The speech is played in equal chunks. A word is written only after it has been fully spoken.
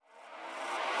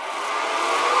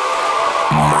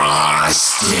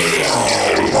Mastereo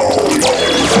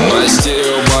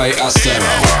by Astero.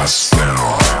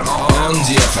 On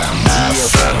DFM.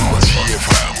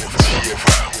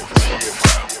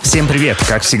 Всем привет!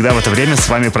 Как всегда в это время с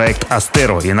вами проект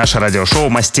Astero и наше радиошоу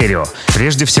Mastereo.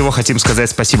 Прежде всего хотим сказать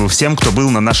спасибо всем, кто был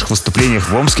на наших выступлениях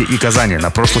в Омске и Казани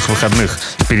на прошлых выходных.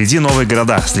 Впереди новые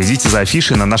города. Следите за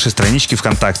афишей на нашей страничке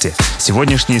ВКонтакте.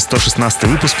 Сегодняшний 116-й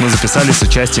выпуск мы записали с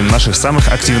участием наших самых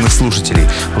активных слушателей.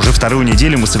 Уже вторую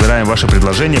неделю мы собираем ваши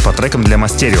предложения по трекам для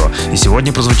Mastereo, и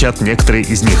сегодня прозвучат некоторые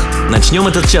из них. Начнем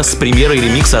этот час с премьеры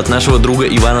ремикса от нашего друга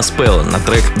Ивана Спелла на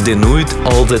трек The Nuit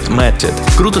All That Mattered.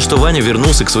 Круто, что Ваня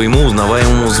вернулся к своему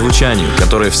узнаваемому звучанию,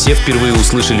 которое все впервые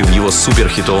услышали в его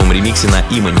суперхитовом ремиксе на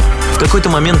Имани. В какой-то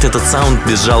момент этот саунд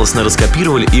безжалостно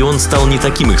раскопировали, и он стал не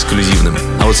таким эксклюзивным.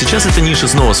 А вот сейчас эта ниша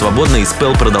снова свободна, и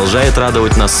Спелл продолжает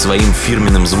радовать нас своим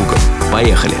фирменным звуком.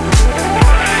 Поехали!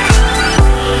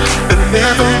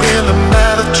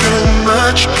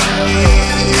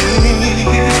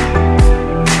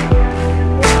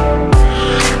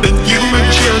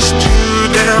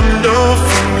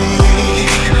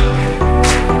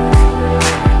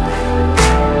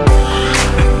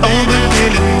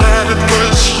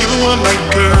 My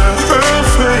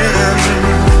girlfriend,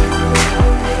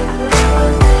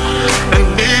 and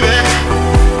baby,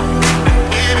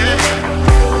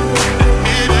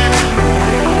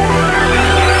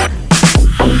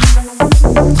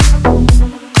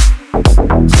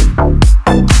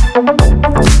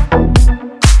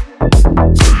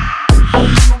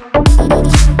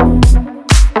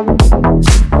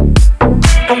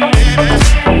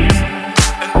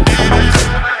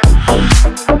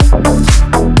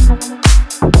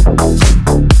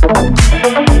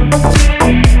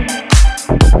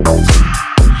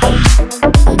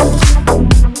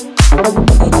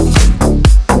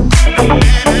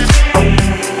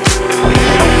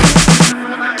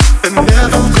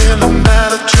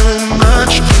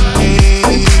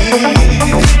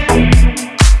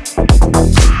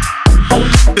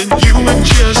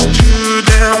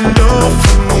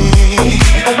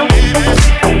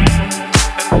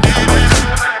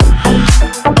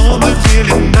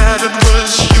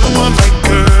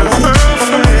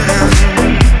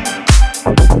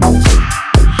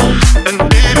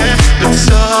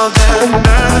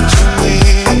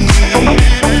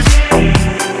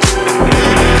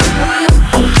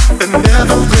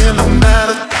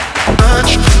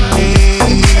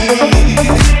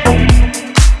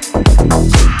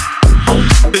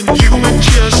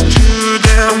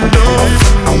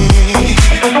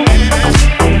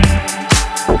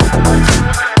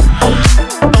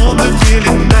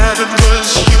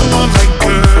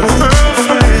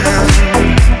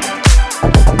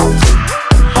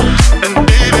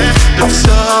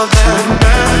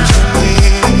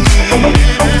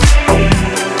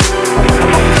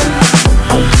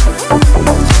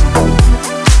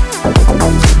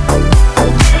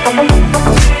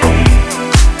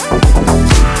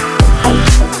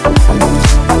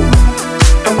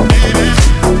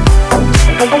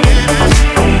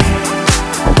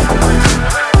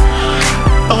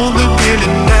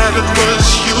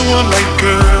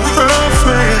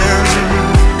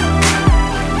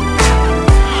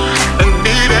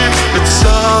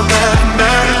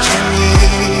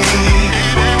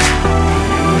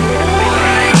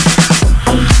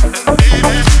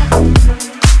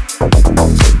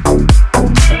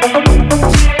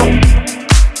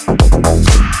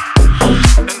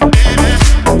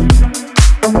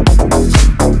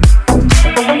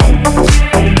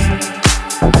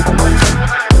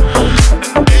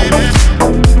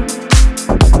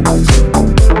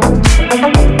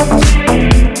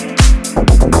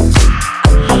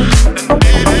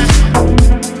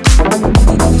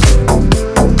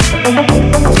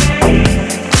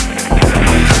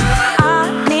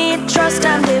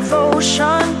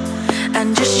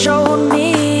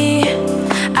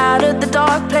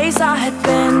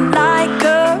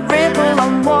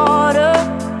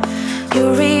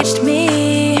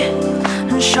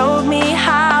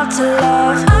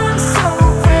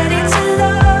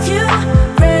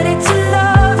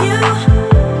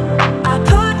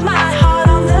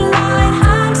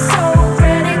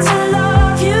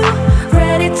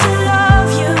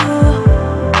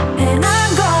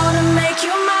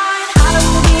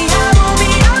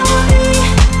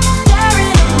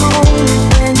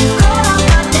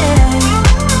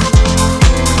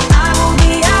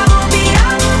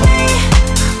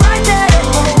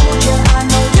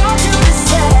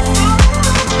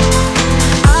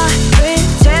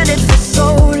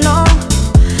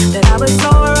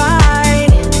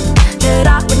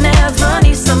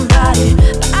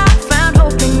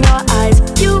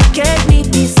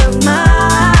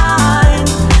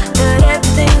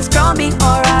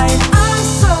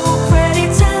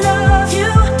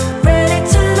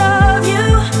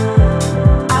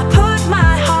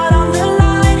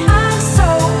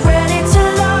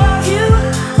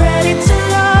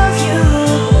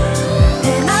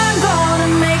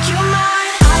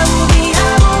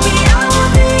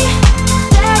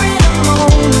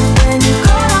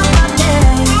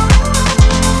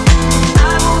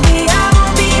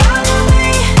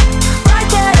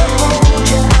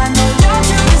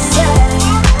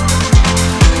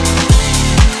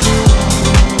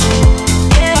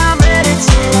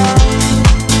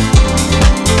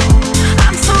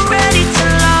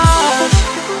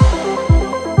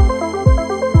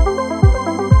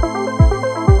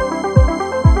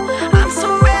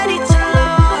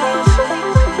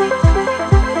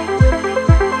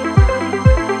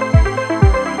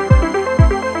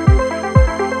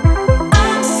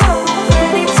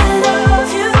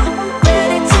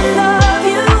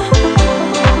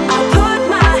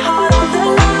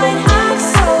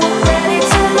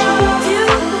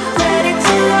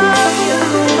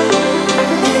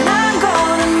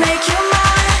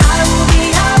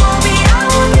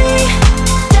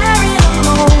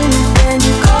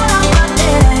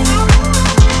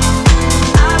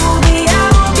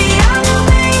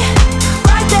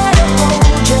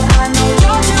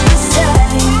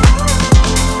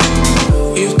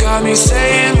 me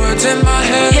saying words in my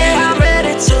head. Yeah, I'm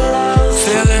ready to love.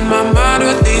 Filling my mind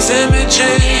with these images.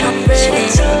 Yeah, I'm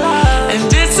ready to love.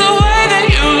 And it's the way that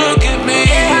you look at me.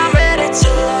 Yeah, I'm ready to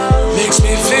love. Makes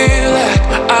me feel like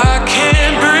I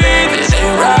can't breathe. It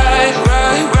ain't right,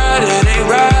 right, right. It ain't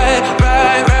right,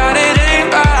 right, right. It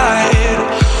ain't right.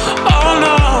 Oh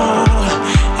no,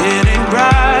 it ain't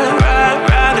right, right,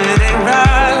 right. It ain't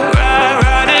right, right,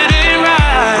 right. It ain't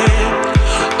right.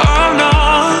 Oh no,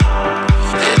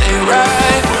 it ain't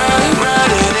right, right,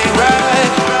 right. It ain't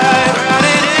right, right, right.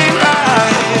 It ain't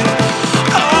right.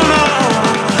 Oh no,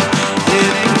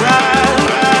 it ain't right,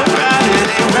 right, right. It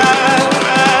ain't right,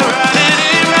 right, right. It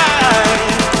ain't right.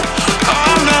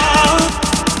 Oh no.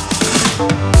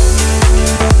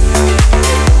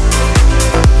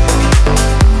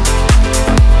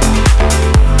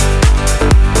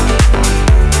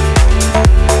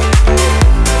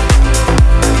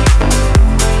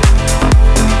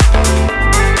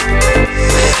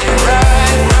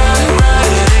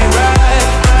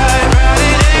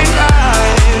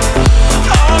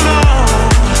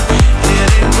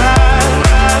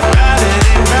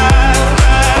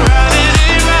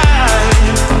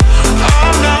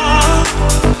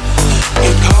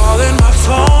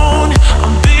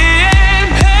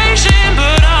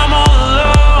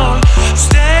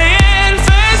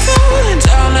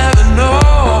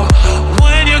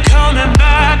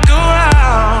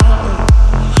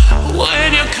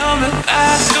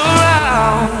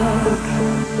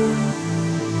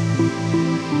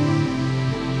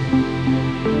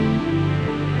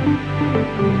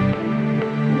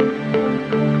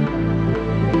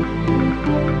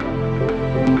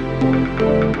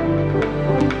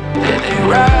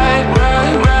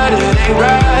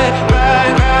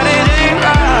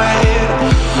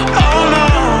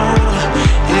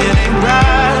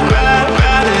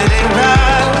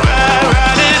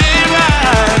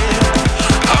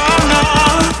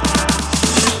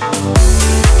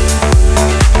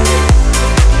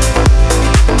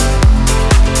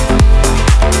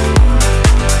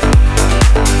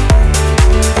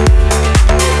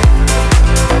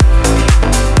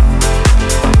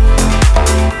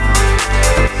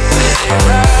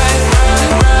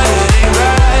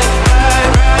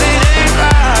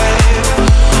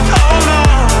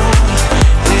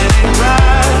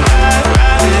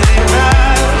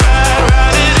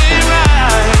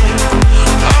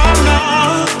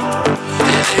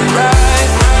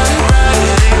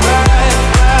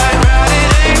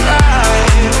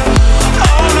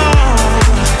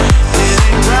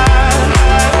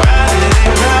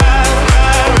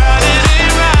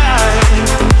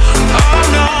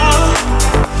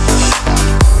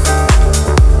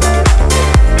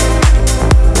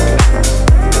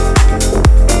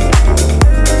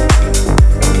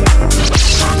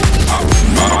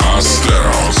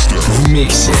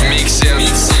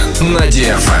 на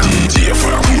DFM.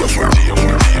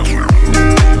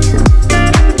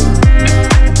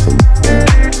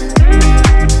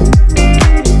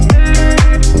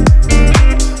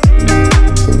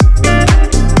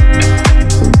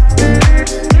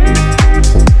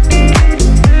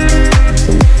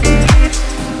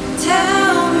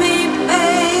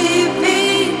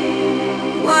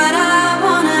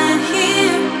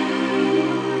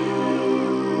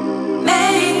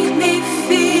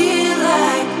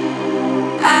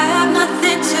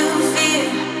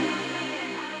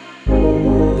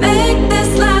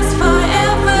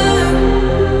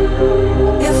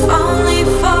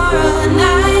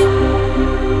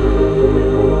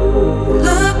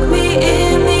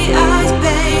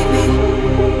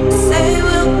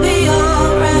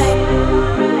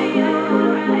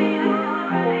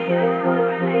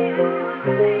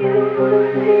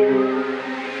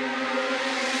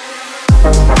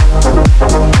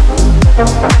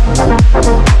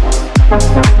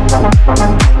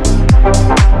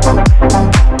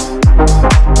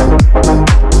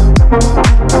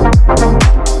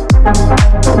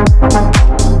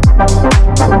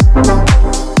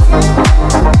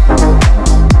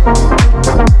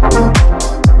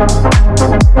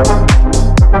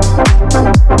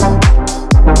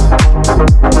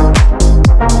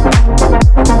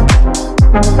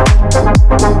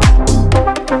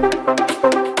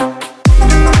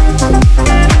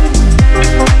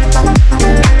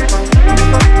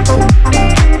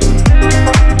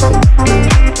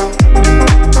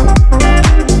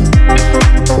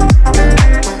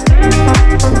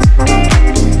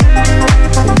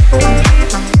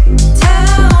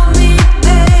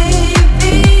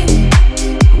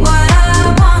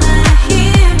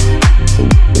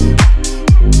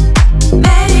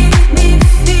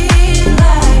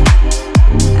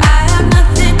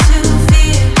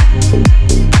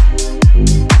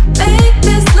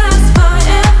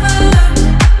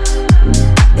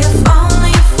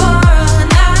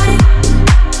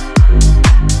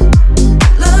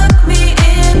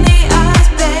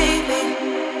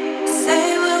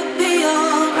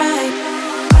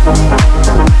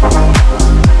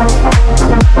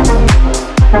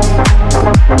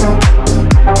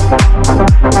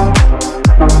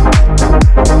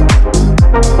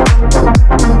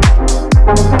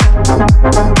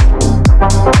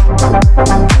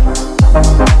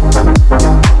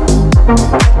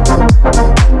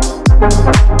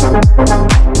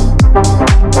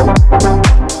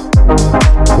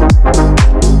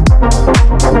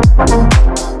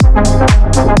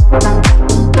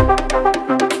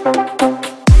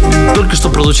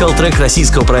 прозвучал трек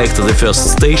российского проекта The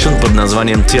First Station под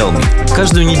названием Tell Me.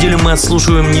 Каждую неделю мы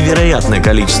отслушиваем невероятное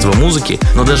количество музыки,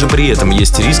 но даже при этом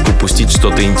есть риск упустить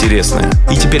что-то интересное.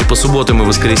 И теперь по субботам и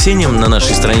воскресеньям на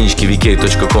нашей страничке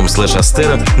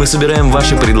vk.com/astero мы собираем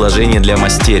ваши предложения для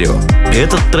Mastereo.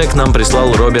 Этот трек нам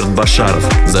прислал Роберт Башаров,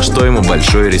 за что ему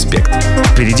большой респект.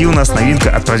 Впереди у нас новинка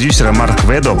от продюсера Marc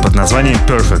Vedo под названием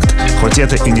Perfect. Хоть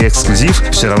это и не эксклюзив,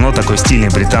 все равно такой стильный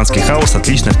британский хаос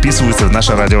отлично вписывается в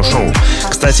наше радиошоу.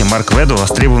 Кстати, Marc Vedo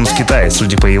востребован в Китае,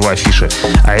 судя по его афише.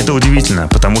 А это удивительно,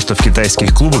 потому что в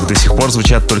китайских клубах до сих пор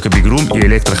звучат только Big Room и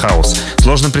Elektro.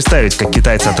 Сложно представить, как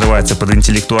китайцы отрываются под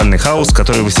интеллектуальный хаос,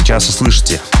 который вы сейчас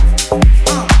услышите.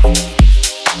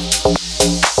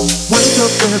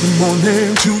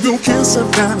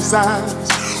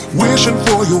 Wishing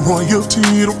for your royalty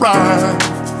to rise.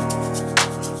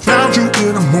 Found you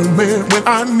in a moment when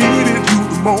I needed you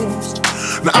the most.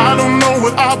 Now I don't know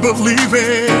what I believe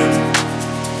in.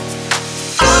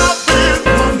 I've been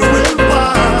wondering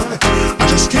why I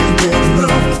just can't get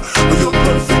enough of your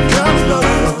perfect kind of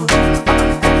love.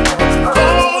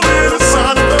 Call it a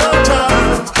sign of the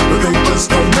times, but they just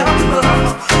don't make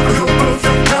enough of your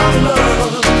perfect kind of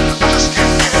love. I just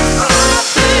can't get enough.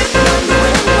 I've been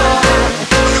wondering why.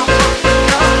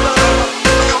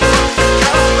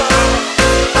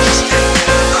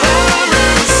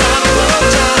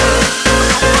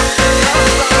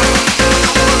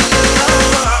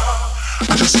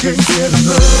 Can't get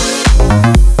enough.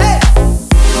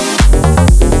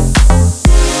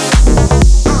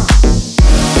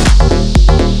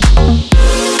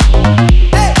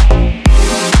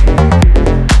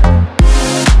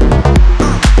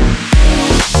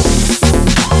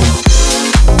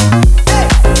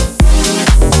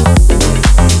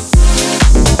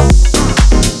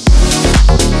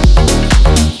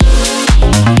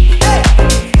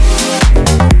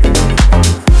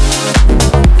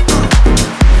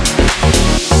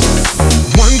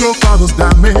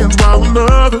 Diamonds while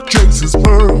another chases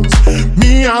pearls.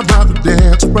 Me, I'd rather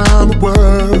dance around the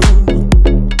world.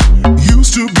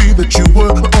 Used to be that you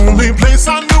were the only place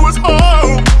I knew was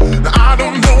home. Now I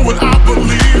don't know what I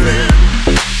believe in.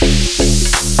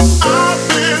 I've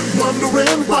been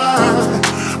wondering why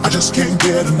I just can't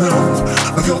get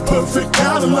enough of your perfect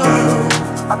kind of love.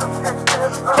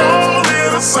 Call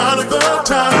it a sign of the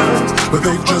times, but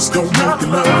they just don't make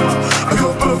enough of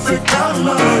your perfect kind of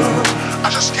love. I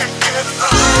just can't get enough.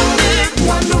 I've been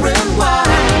wondering why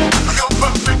your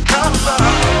perfect kind of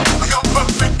love, your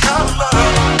perfect kind of love.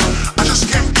 I just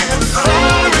can't get enough.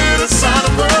 Call it a sign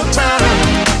of the time,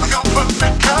 your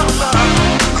perfect kind of love,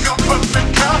 your perfect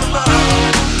kind of love.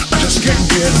 I just can't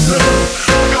get enough.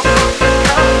 Your perfect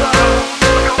kind of love,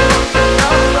 your perfect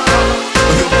kind of love,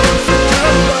 your perfect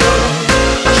kind of love.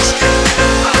 I just can't get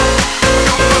enough.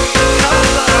 Your perfect kind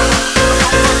of love, your perfect kind of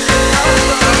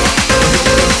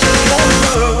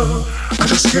love. I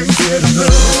just can't get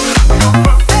enough. Your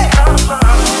perfect kind of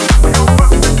love, your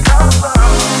perfect kind of love,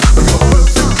 your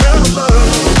perfect kind of love.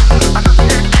 I just can't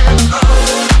get enough.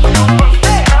 Your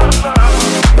perfect kind of love, your perfect kind of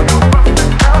love, your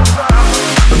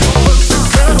perfect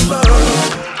kind of love.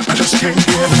 I just can't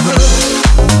get enough.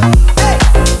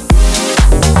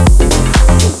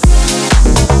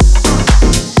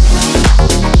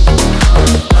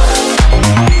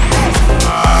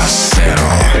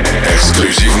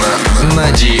 Эксклюзивно на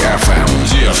DFM.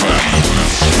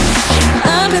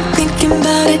 I've been thinking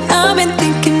about it, I've been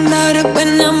thinking about it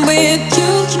when I'm with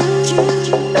you.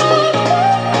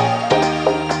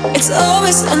 It's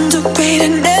always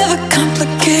underrated, never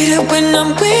complicated when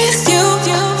I'm with you.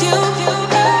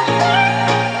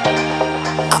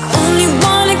 I only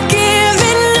wanna give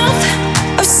enough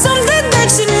of something that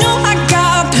you know I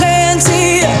got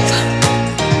plenty of.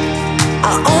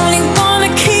 I only wanna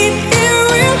keep it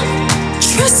real.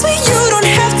 Trust me, you don't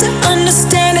have to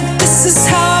understand it. This is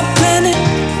how I plan it.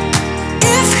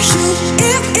 If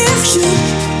you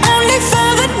only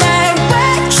for the night,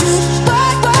 why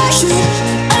you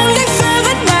only for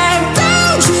the night,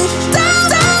 don't you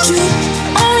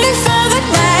only for the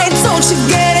night. Don't you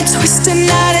get it twisted,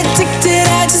 not addicted.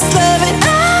 I just love it.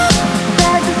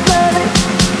 I just love it.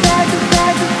 I just love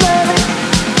it. I just love it.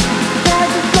 I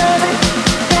just love it.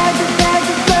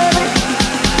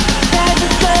 I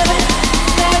just love it.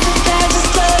 I just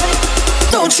love it.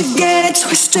 Don't you get it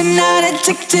twisted, not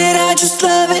addicted. I just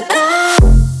love it.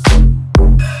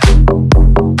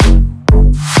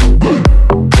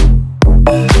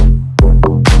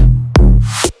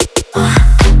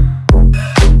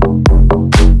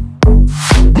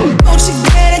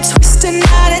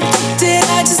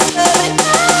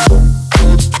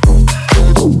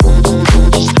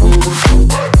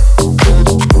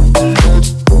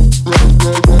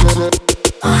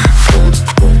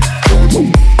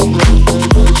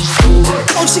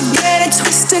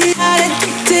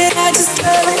 I just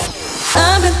love it.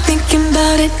 I've been thinking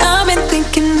about it, I've been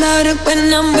thinking about it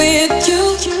when I'm with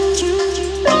you.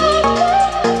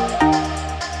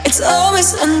 It's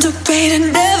always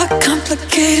underrated, never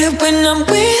complicated when I'm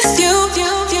with you.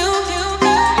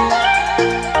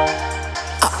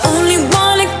 I only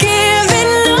wanna give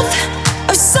enough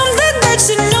of something that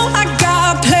you know I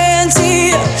got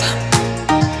plenty of.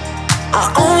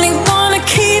 I only wanna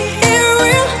keep it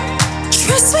real.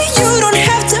 Trust me, you don't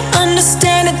have to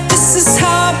understand it. This is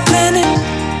how I plan it.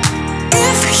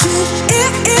 If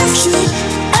you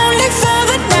only for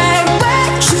the night, why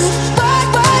you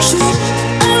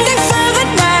only for the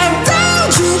night,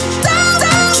 don't you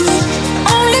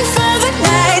only for the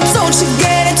night. Don't you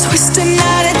get it twisted,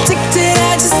 not addicted,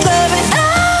 I just love it.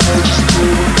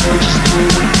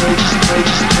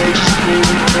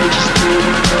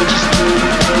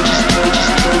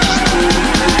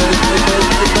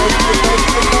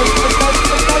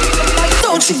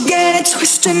 Don't you get it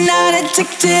twisted, not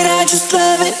addicted, I just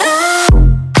love it. I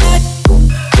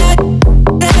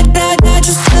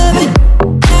just love it.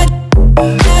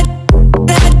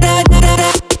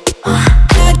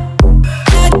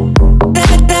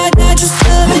 I just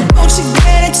love it. Don't you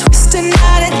get it twisted,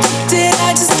 not addicted,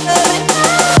 I just love it.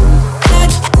 I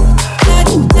just love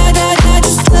it. I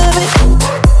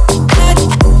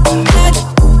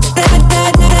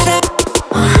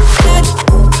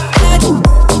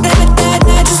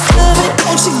just love it.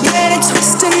 Don't you get it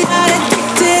twisted, not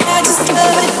addicted, I just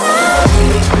love it.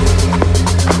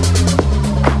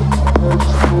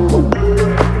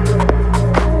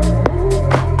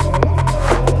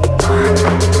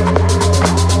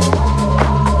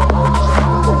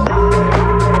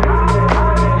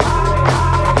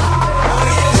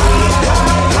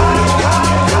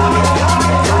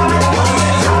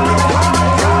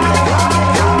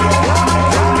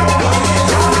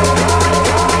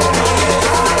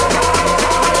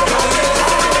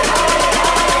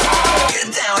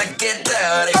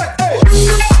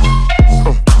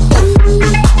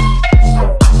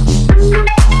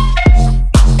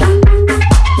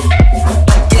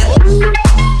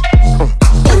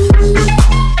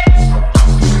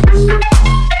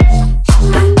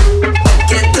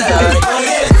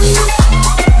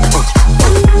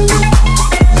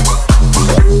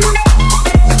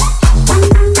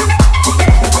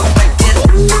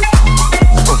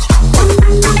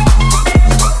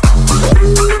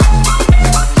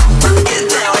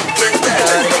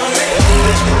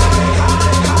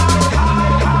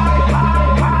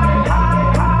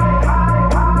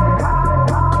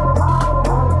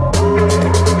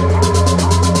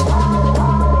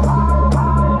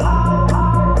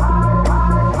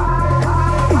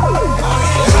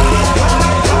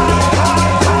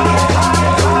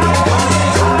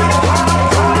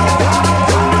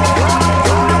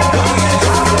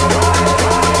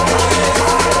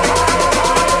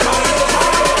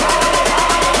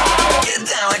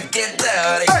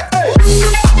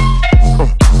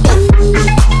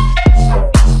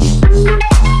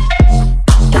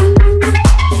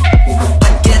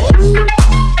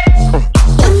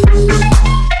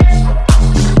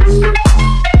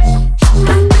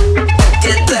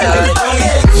 Another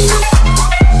place.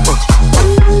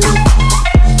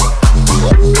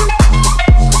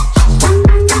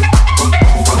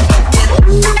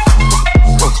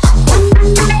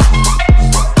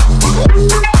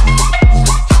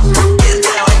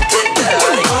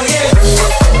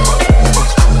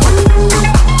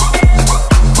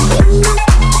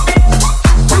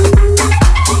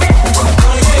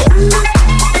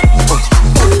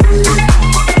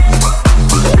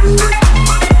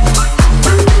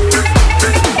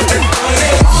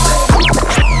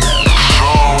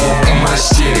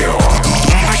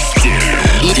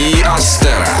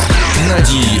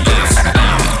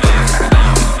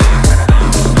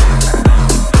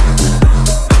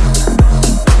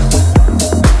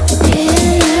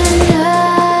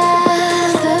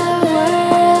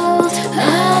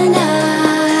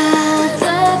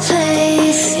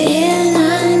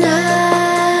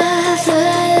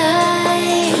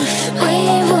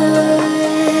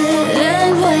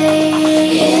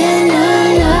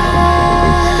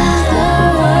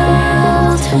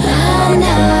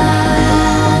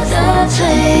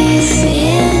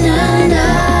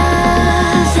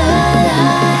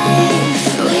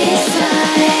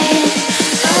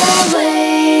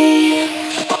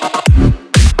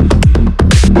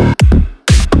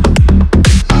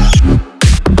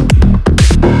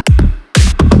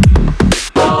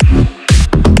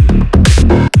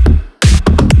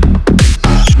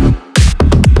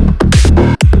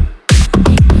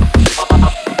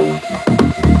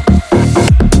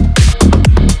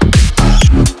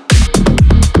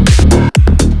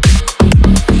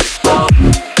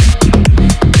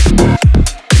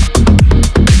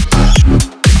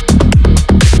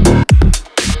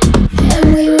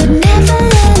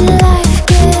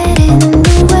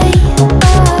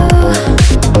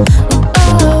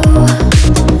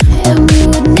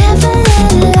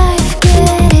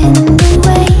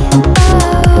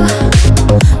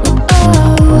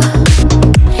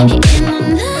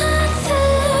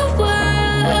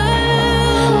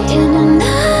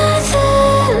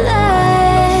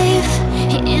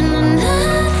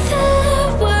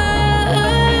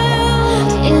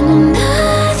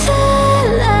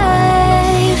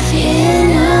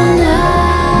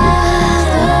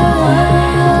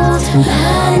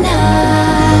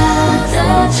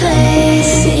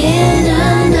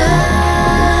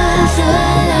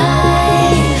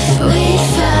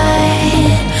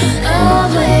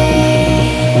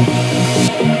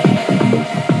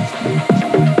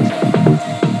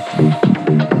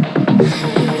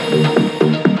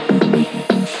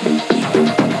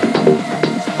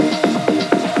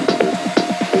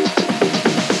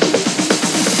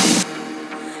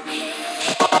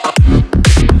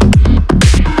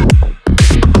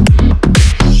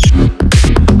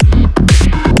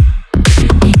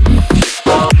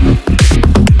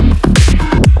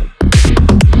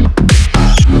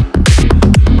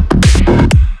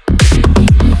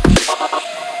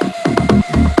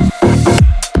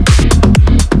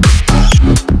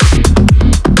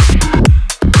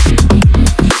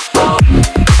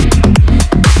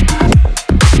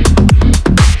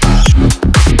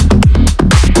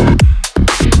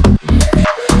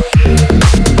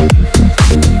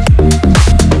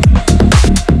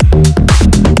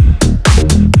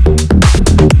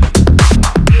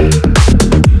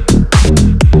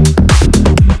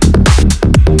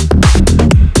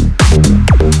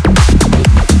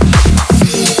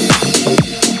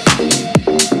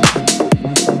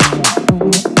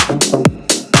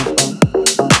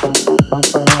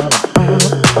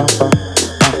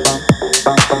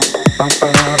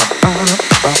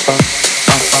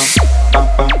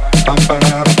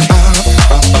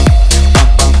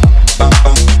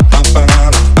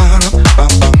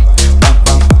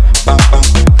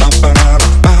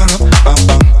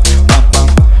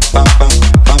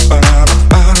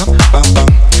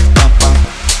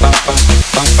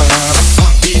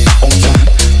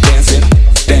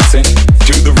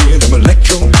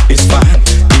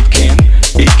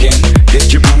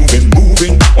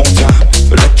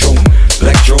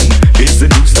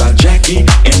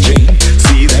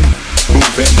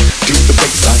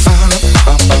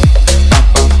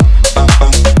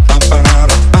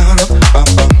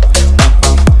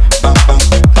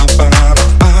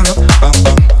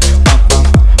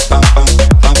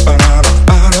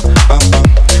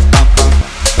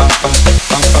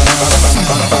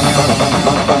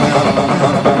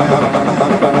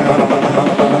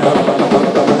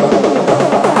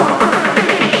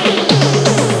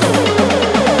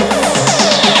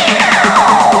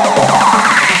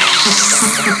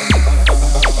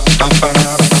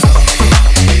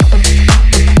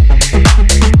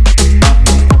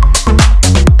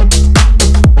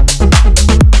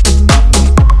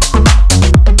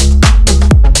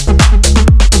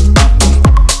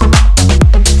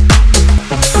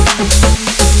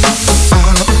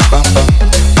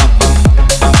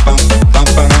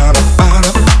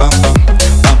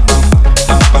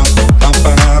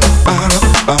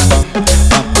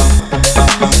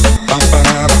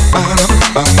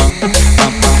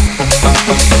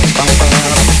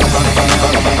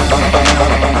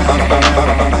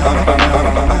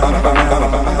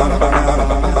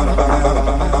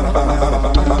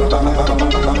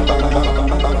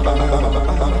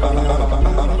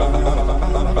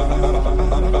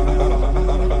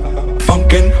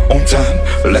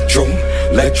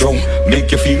 Electro,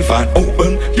 make you feel fine.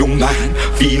 Open your mind,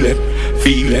 feel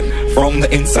it from the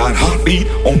inside. Heartbeat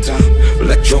on time.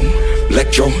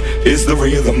 Electro is the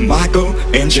rhythm. Michael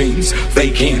and James, they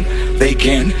can't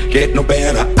get no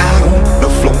better. Out on the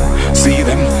floor, see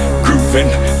them grooving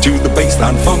to the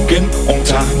bassline, funkin' on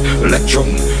time.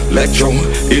 Electro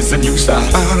is the new style.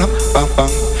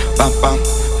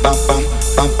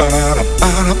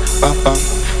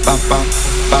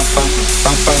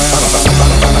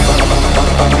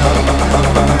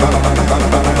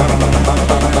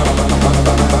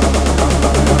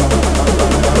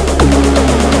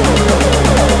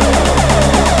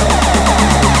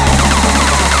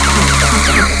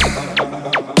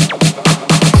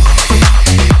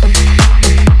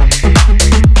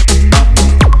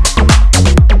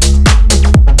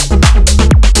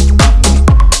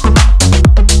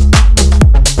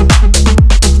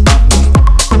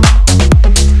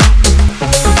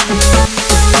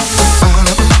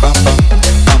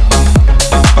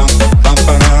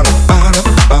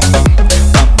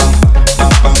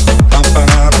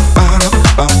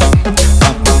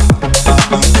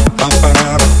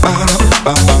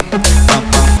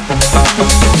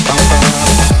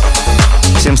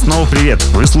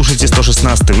 Вы слушаете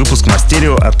 116-й выпуск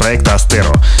Мастерио от проекта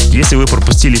Astero. Если вы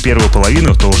пропустили первую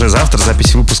половину, то уже завтра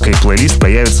запись выпуска и плейлист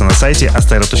появится на сайте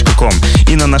astero.com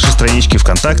и на нашей страничке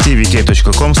ВКонтакте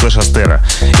vk.com/astero.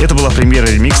 Это была премьера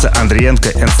ремикса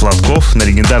Andrienko и Sladkoff на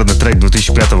легендарный трек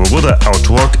 2005 года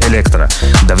Outwork Elektro.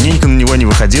 Давненько на него не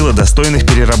выходило достойных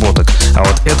переработок, а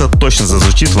вот этот точно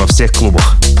зазвучит во всех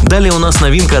клубах. Далее у нас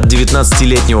новинка от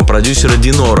 19-летнего продюсера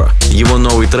Dynoro. Его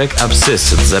новый трек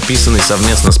Obsessed, записанный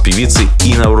совместно с певицей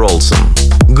Wroldsen.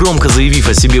 Громко заявив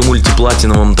о себе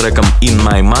мультиплатиновым треком In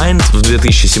My Mind в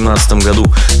 2017 году,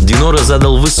 Dynoro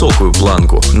задал высокую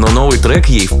планку, но новый трек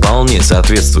ей вполне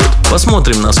соответствует.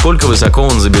 Посмотрим, насколько высоко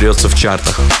он заберется в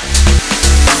чартах.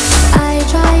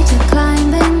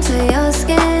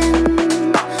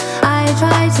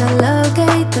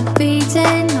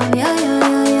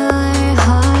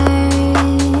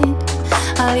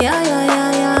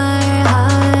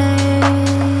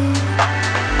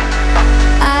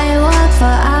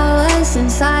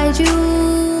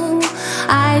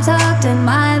 I talked in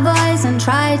my voice and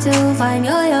tried to find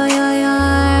your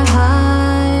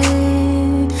heart.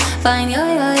 Find your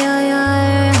heart.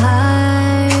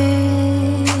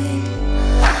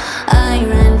 I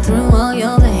ran through all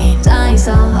your veins. I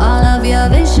saw all of your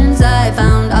visions. I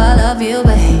found all of you,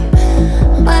 babe.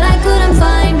 But I couldn't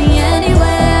find me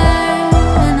anywhere.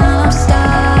 And now I'm stuck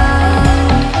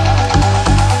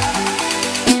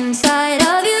inside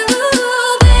of you.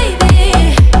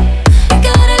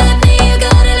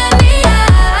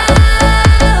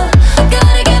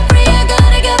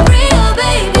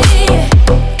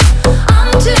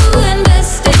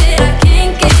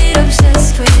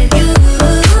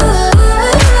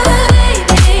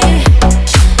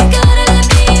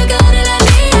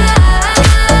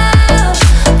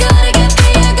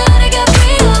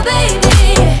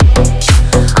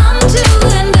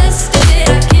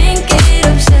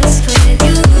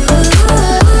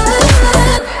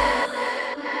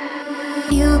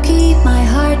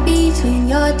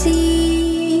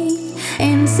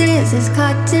 Is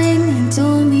cutting into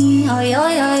me. Oh,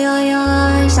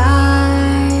 your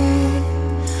side.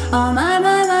 Oh, my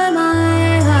heart.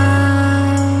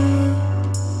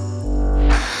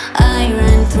 I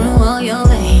ran through all your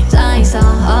veins. I saw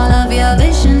all of your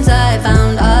visions. I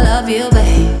found all of you,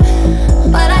 babe.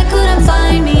 But I couldn't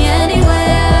find me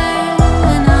anywhere.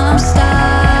 And now I'm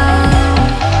stuck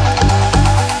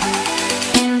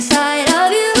inside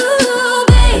of you,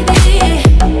 baby.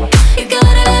 You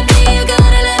gotta let me.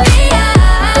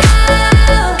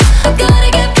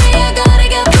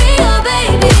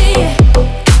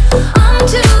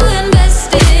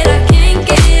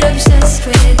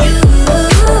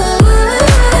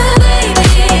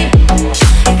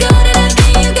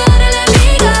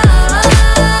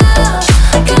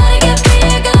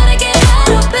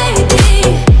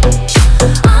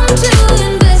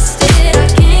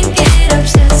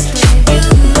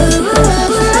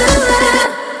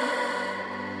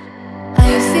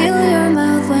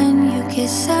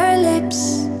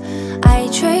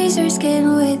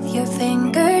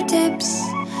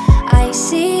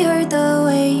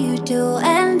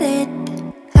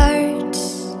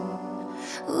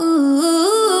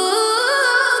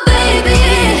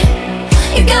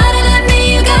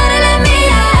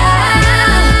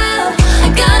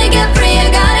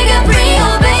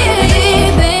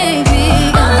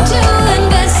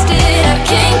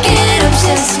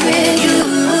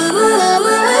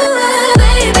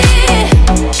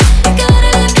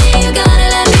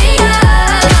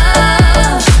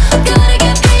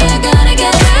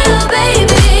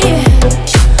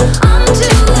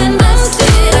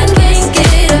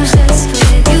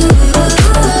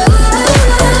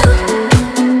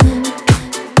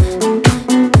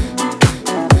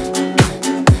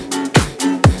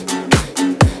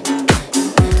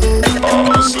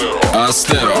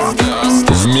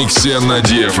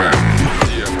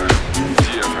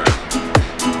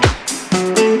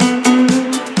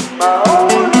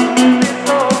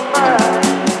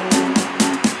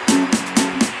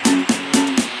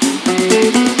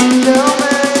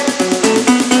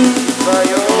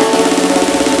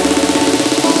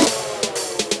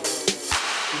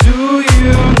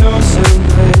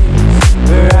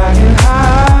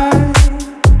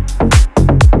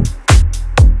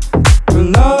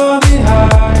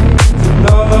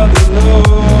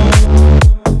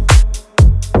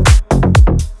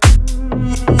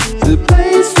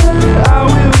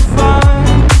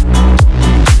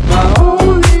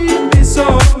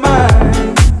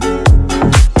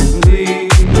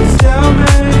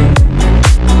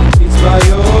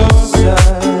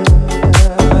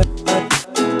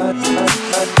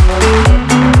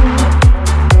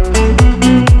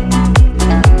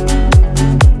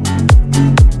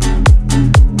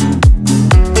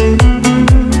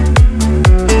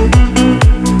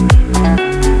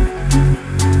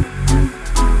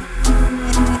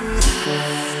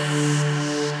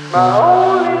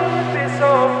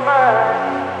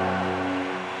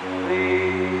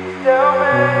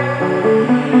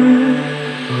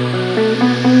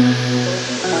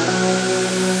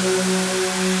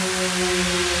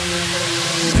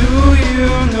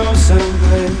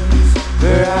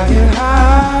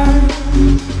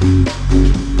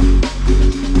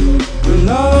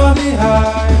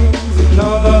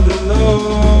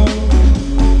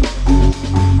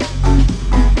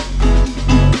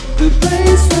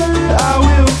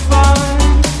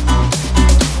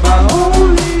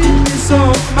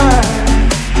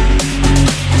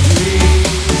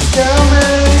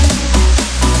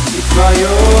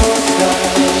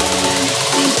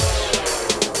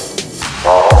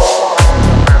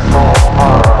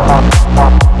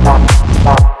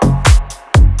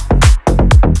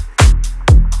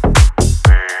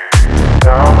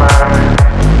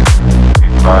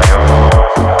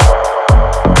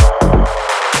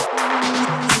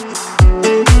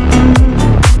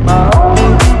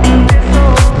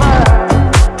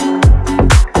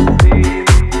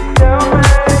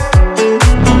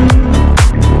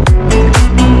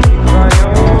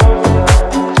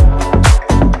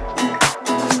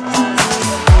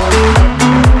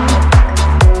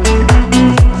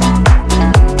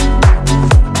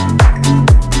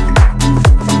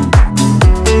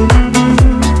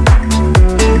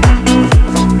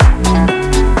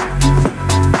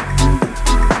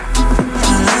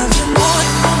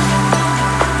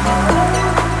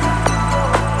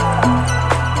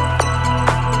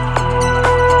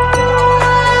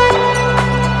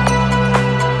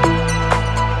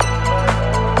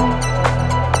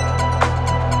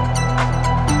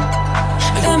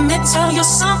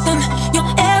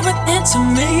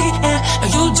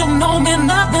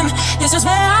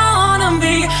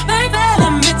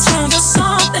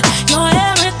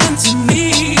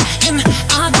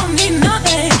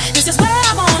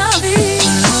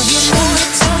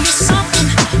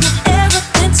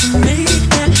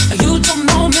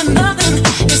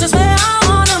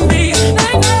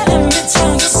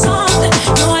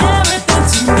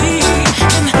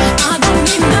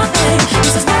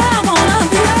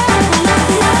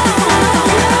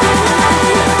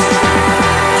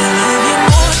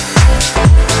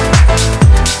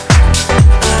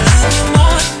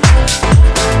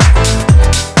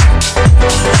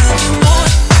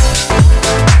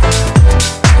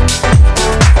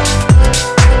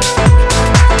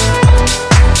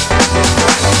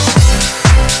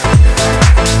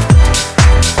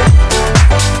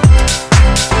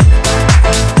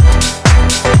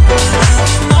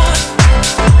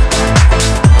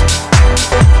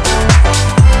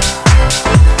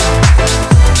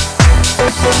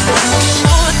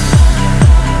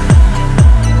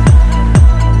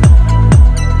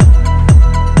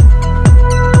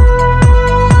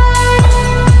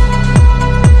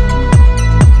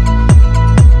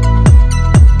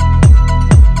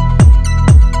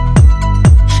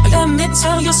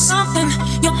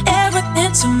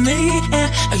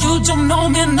 and you don't know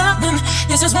me nothing.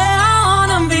 This is where I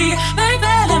wanna be.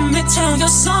 Baby, let me tell you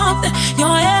something.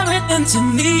 You're everything to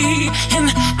me,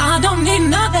 and I don't need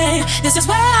nothing. This is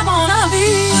where I wanna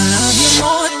be. I love you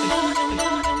more.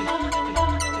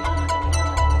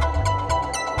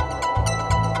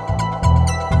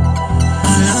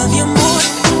 I love you more.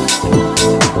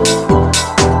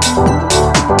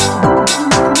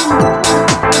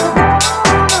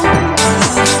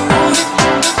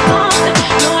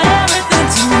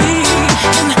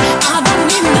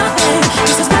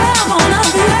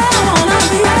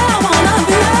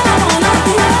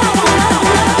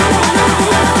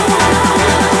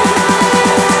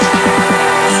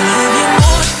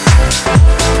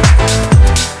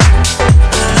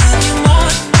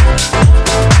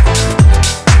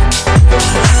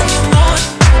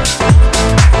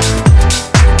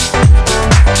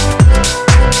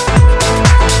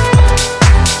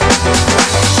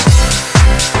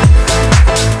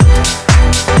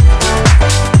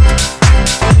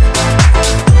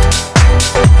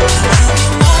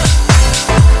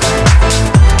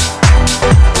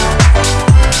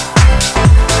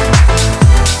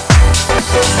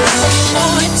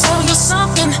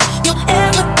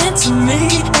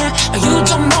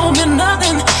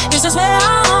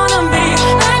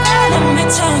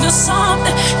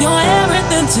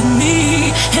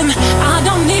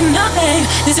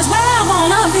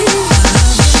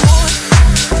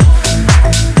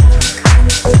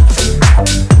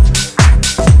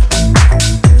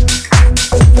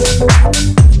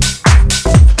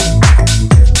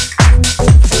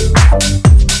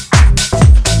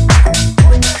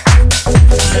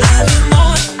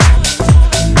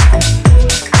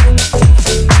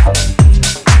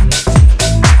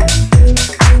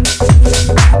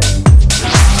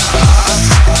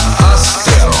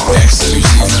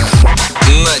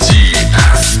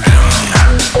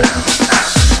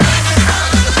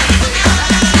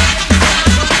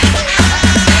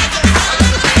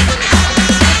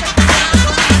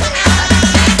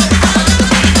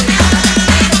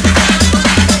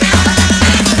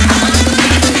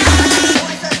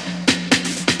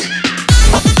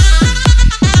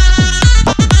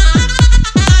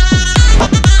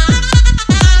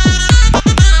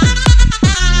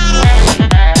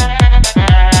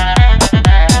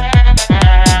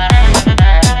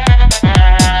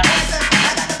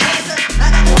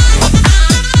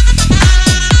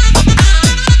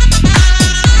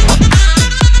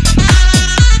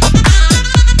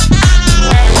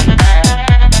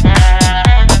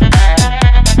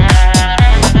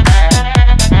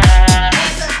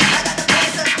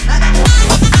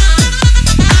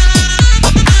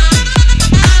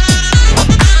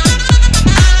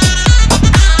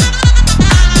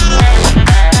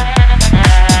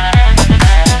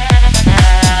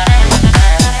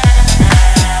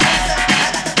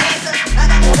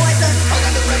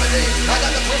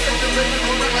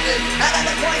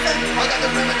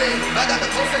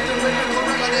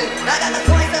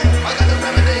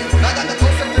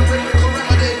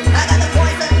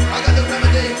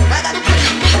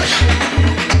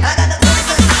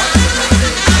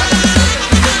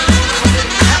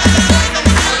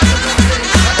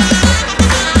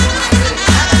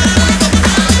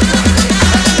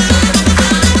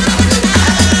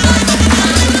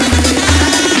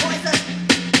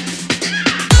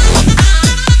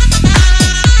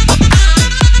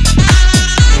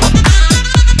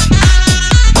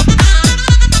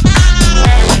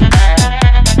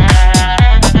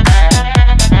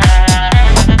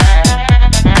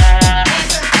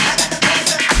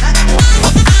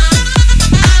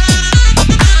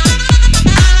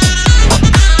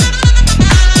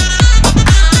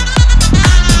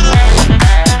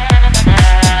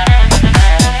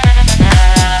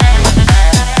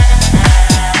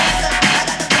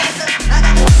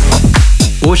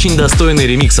 Очень достойный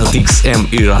ремикс от XM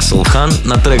и Rassell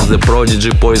на трек The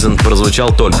Prodigy Poison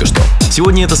прозвучал только что.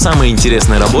 Сегодня это самая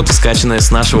интересная работа, скачанная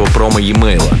с нашего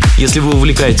промо-e-mail. Если вы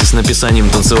увлекаетесь написанием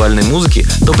танцевальной музыки,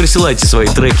 то присылайте свои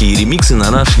треки и ремиксы на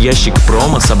наш ящик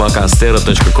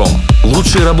promo@astero.com.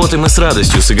 Лучшие работы мы с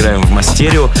радостью сыграем в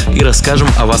Mastereo и расскажем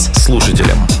о вас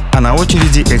слушателям. А на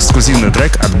очереди эксклюзивный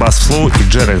трек от Bazzflow и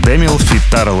Jarah feat.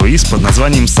 Tara Louise под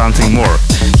названием Something More.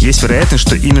 Есть вероятность,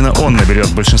 что именно он наберет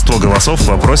большинство голосов в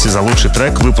вопросе за лучший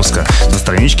трек выпуска на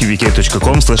страничке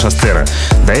vk.com/astero.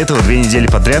 До этого 2 недели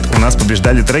подряд у нас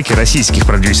побеждали треки российских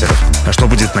продюсеров. А что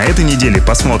будет на этой неделе,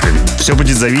 посмотрим. Все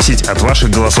будет зависеть от ваших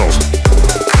голосов.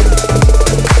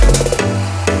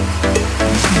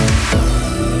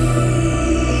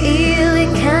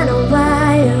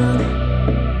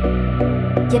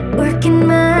 Yet working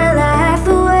my life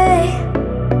away,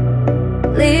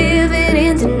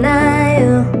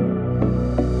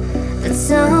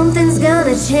 Nothing's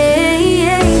gonna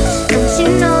change. Don't you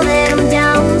know that I'm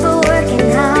down for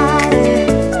working harder?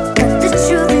 But the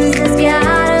truth is there's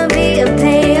gotta be a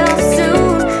payoff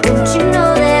soon. Don't you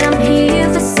know that I'm here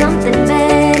for something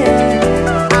better?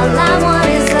 All I want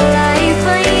is a life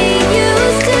I ain't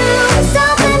used to.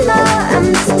 Something more, I'm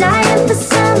just dying for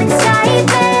some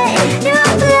excitement. New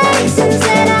places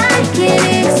that I can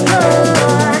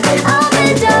explore. Open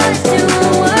doors to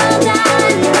a world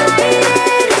uninvited.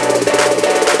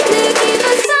 Looking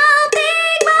for something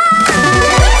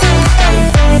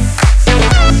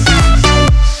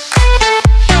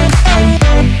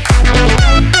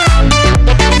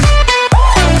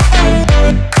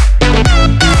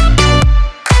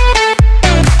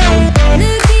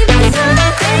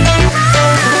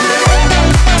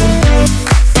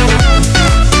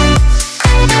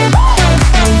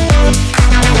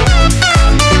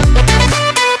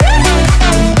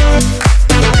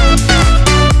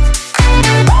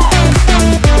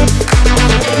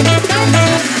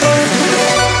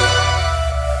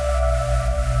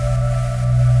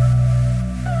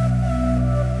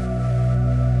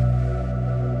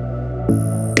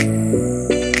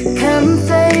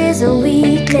comfort is a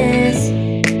weakness,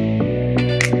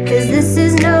 'cause this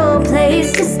is no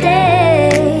place to stay.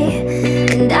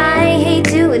 And I hate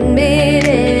to admit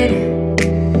it,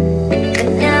 but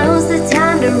now's the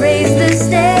time to raise the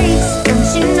stakes. Don't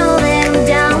you know that I'm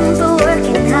down for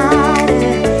working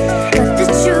harder? But the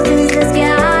truth is there's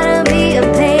gotta be a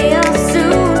payoff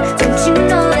soon. Don't you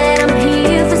know that I'm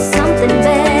here for something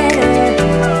better?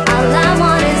 All I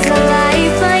want is a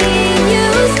life I ain't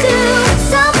used to.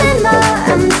 Something more,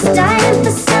 I'm just dying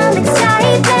for some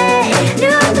excitement.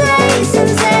 New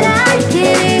places that I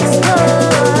can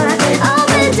explore.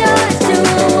 Open doors to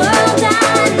a world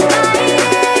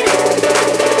uninvited.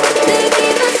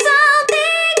 Looking for something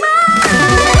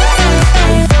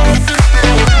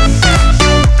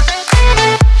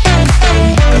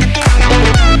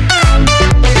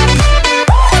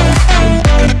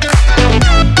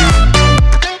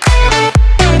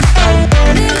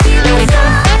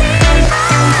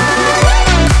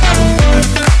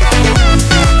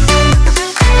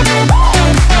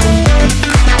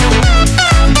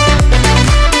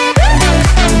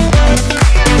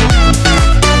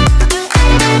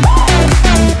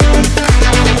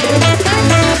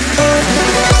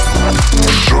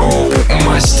Шоу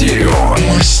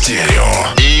Мастерио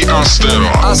и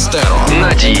Астеро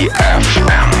на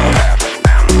DFM.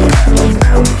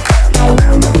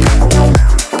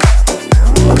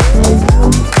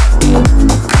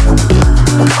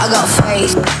 I got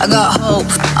faith, I got hope,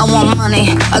 I want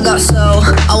money, I got soul,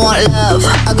 I want love,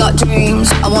 I got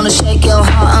dreams, I wanna shake your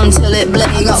heart until it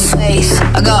bleeds. I got faith,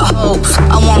 I got hope,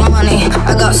 I want money,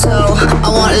 I got soul, I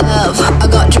want love, I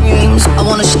got dreams, I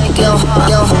wanna shake your heart,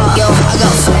 your heart, your heart. I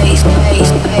got faith,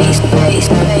 faith, faith, faith,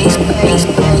 faith, faith,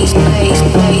 faith, faith,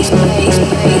 faith, faith,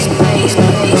 faith, faith,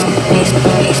 faith,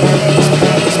 faith,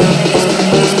 faith,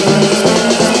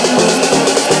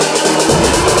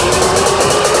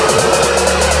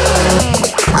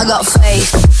 I got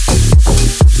faith.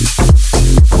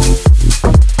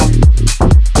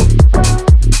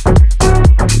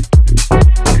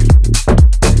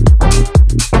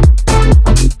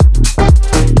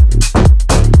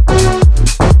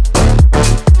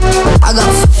 I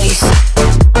got faith.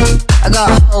 I got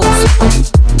hope.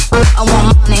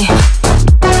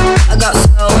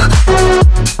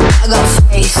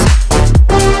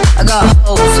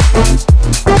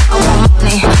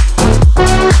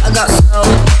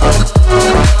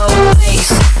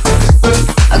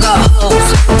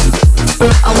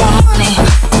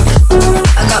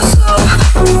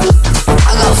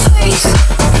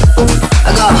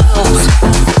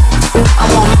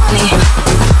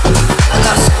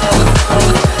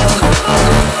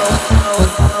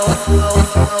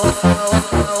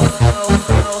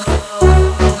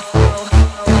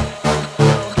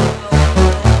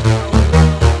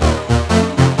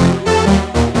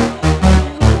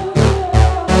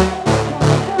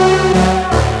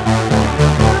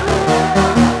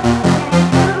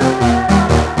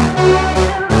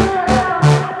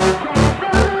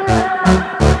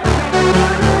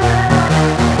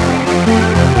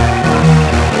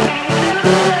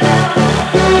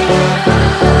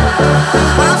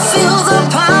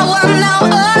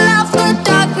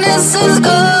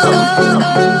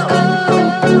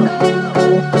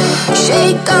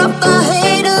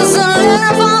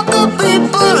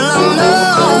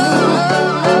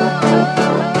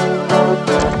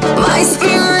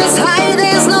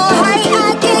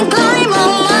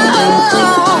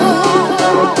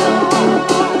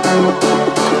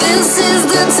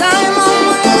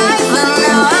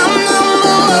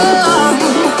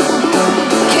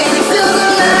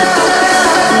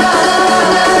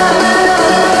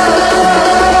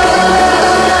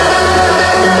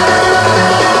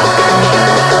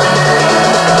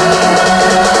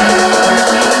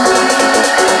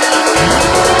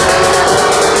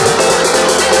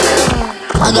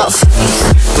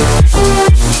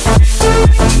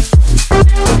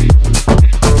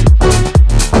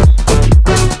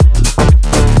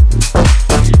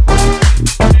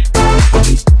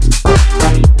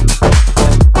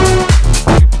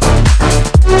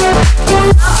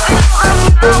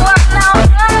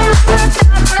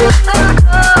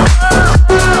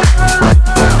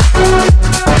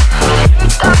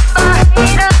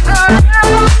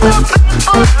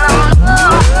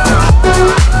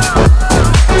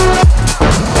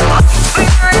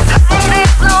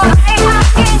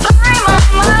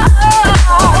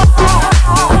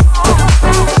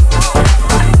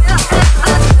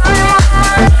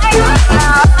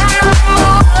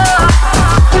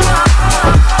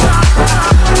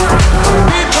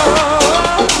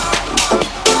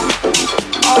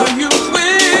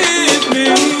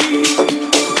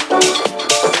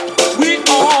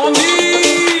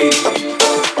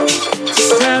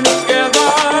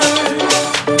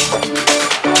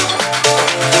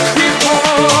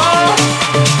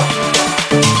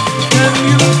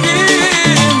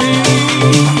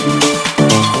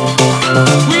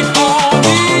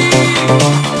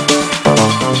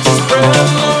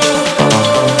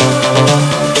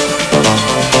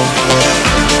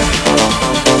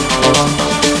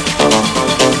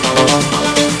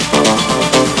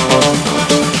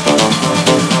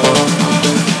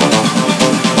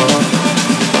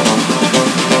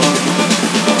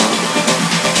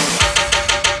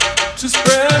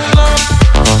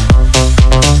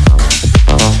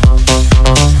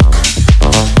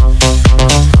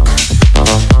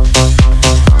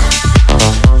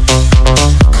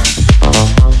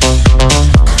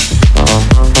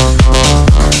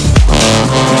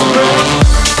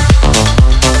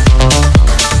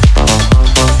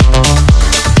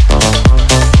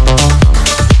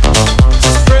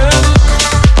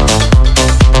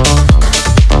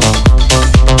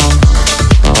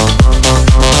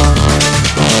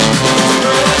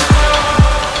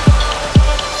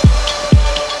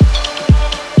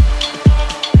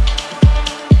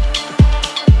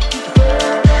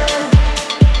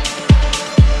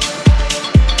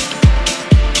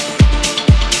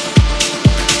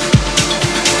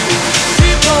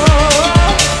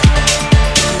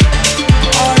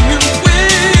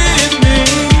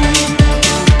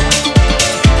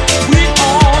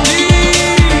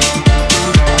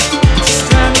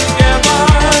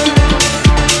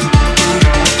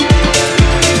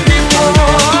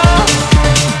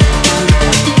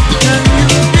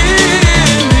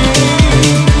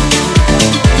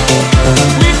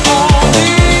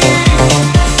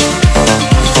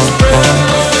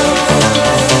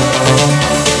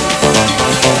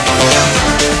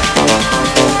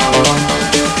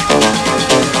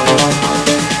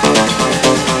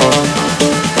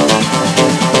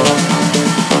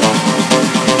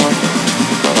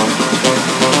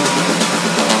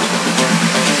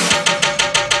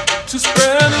 to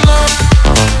spread love.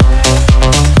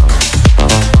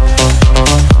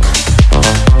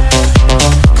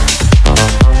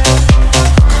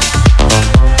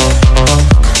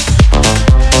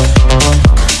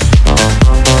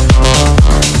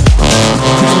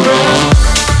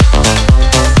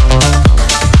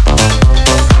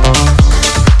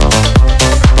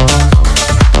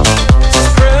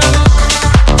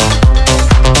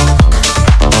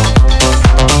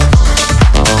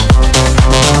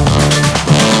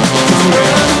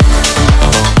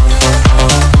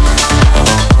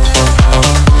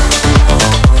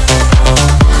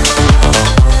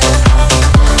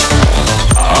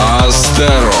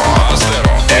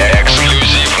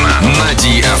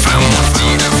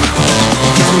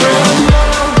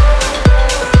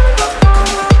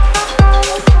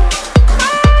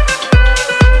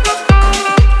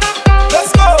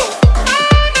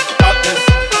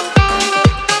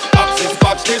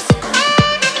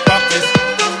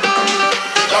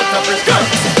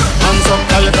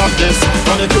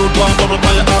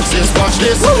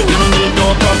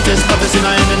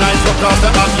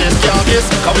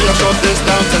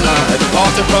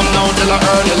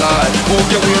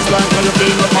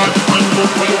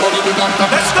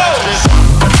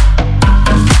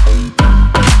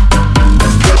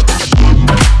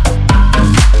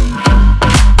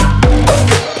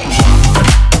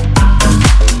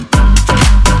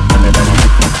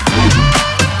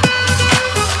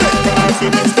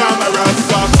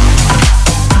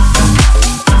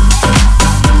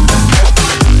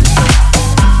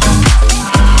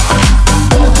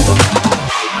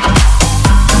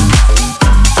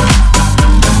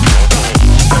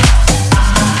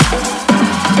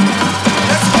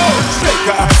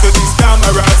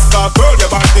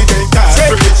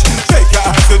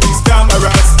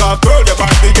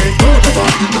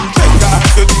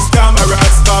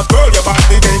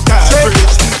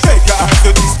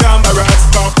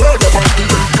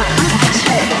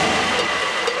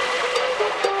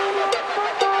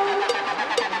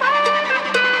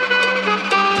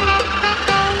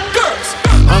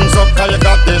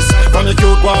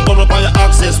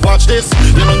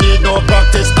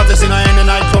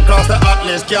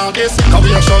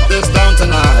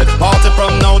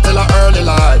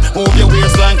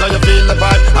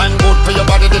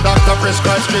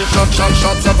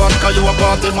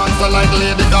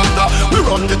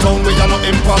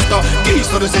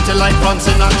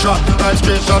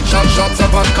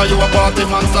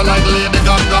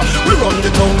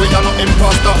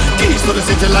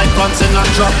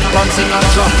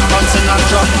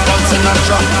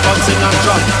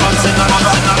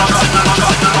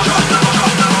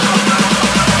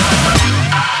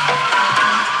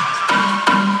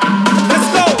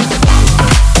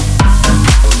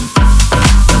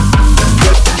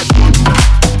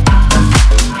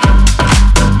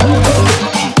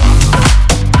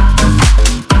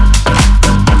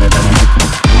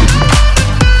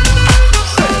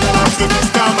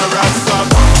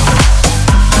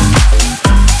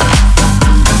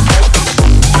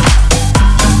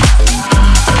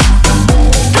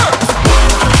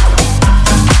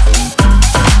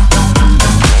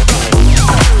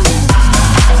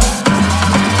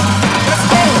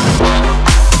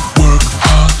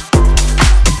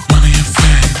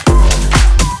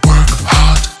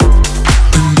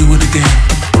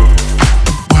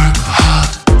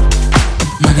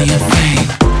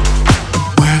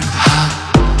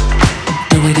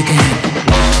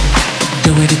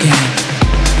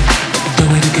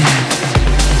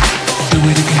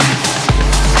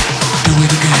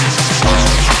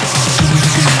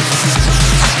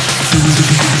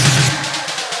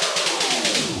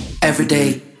 Every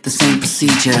day, the same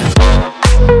procedure.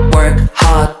 Work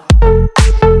hard,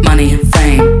 money and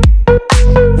fame.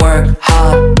 Work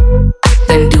hard,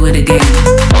 then do it again.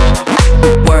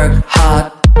 Work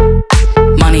hard,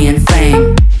 money and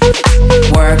fame.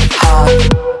 Work hard,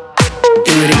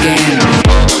 do it again.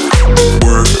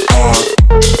 Work hard,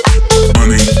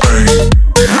 money, fame.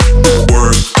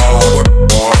 Work hard,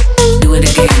 do it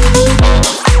again.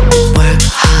 Work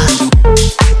hard,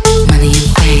 money and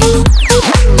fame.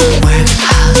 Work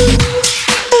hard.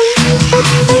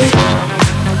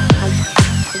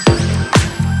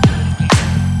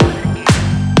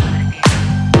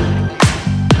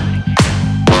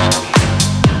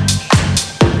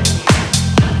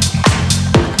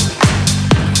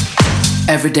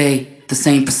 Every day, the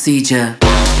same procedure.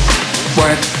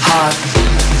 Work hard,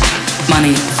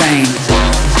 money, fame.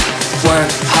 Work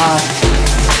hard,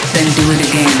 then do it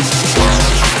again.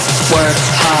 Work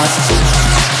hard,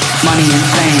 money and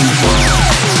fame.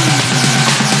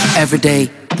 Every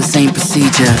day, the same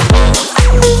procedure.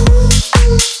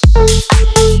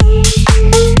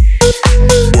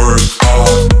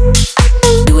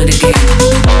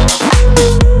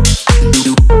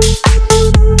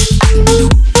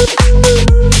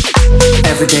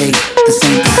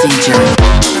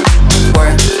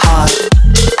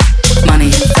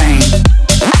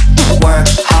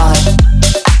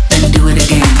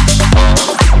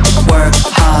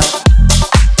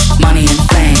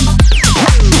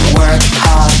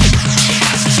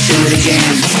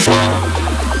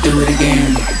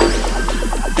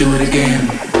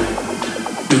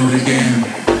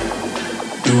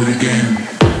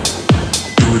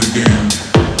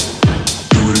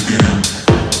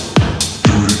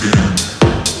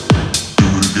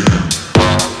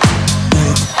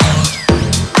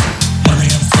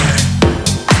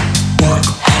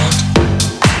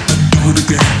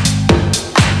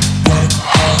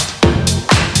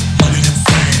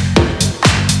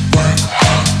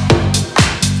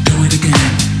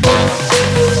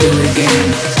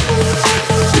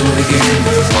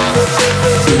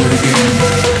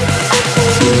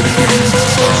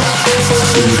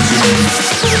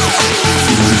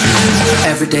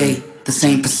 Every day, the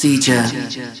same procedure.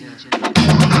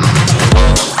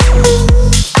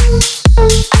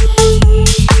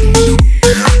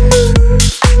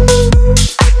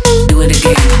 Do it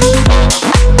again.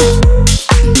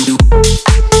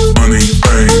 Money,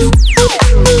 fame.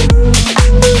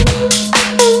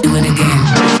 Do it again.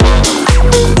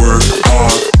 Work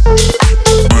hard.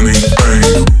 Money,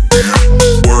 fame.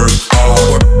 Work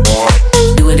hard.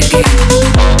 Do it again.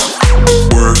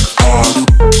 Work hard.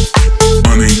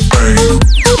 Money, fame.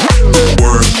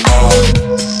 Work hard.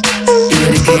 Do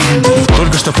it again.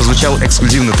 Только что прозвучал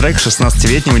эксклюзивный трек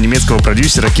 16-летнего немецкого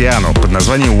продюсера Keanu под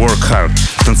названием Work Hard.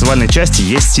 В танцевальной части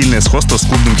есть сильное сходство с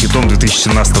клубным хитом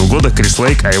 2017 года Chris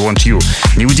Lake I Want You.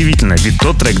 Неудивительно, ведь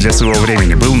тот трек для своего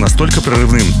времени был настолько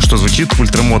прорывным, что звучит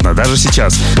ультрамодно даже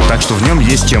сейчас, так что в нем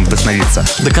есть чем вдохновиться.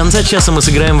 До конца часа мы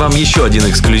сыграем вам еще один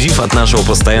эксклюзив от нашего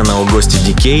постоянного гостя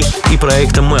DK и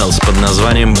проекта M.O.O.N под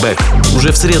названием Back.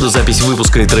 Уже в среду запись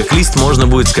выпуска и трек-лист можно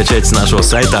будет скачать с нашего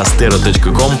сайта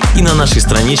astero.com и на нашей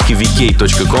страничке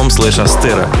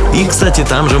vk.com/astero. И, кстати,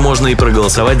 там же можно и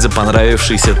проголосовать за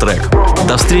понравившийся трек.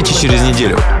 До встречи через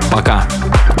неделю. Пока.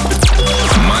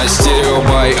 Mastereo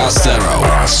by Astero.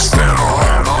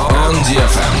 On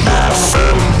DFM.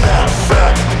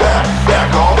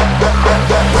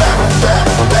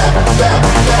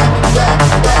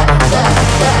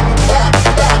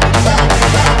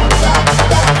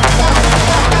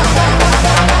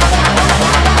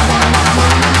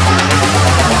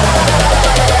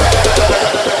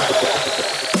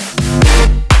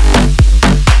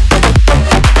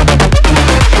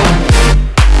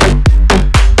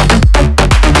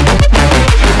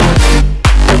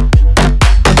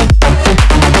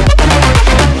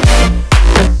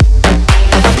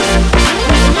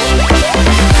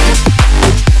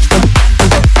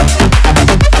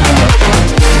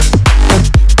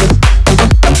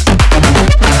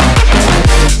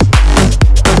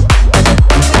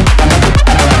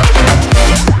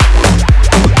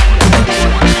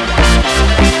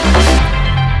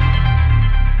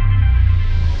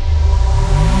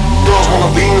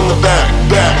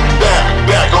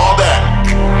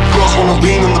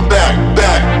 Being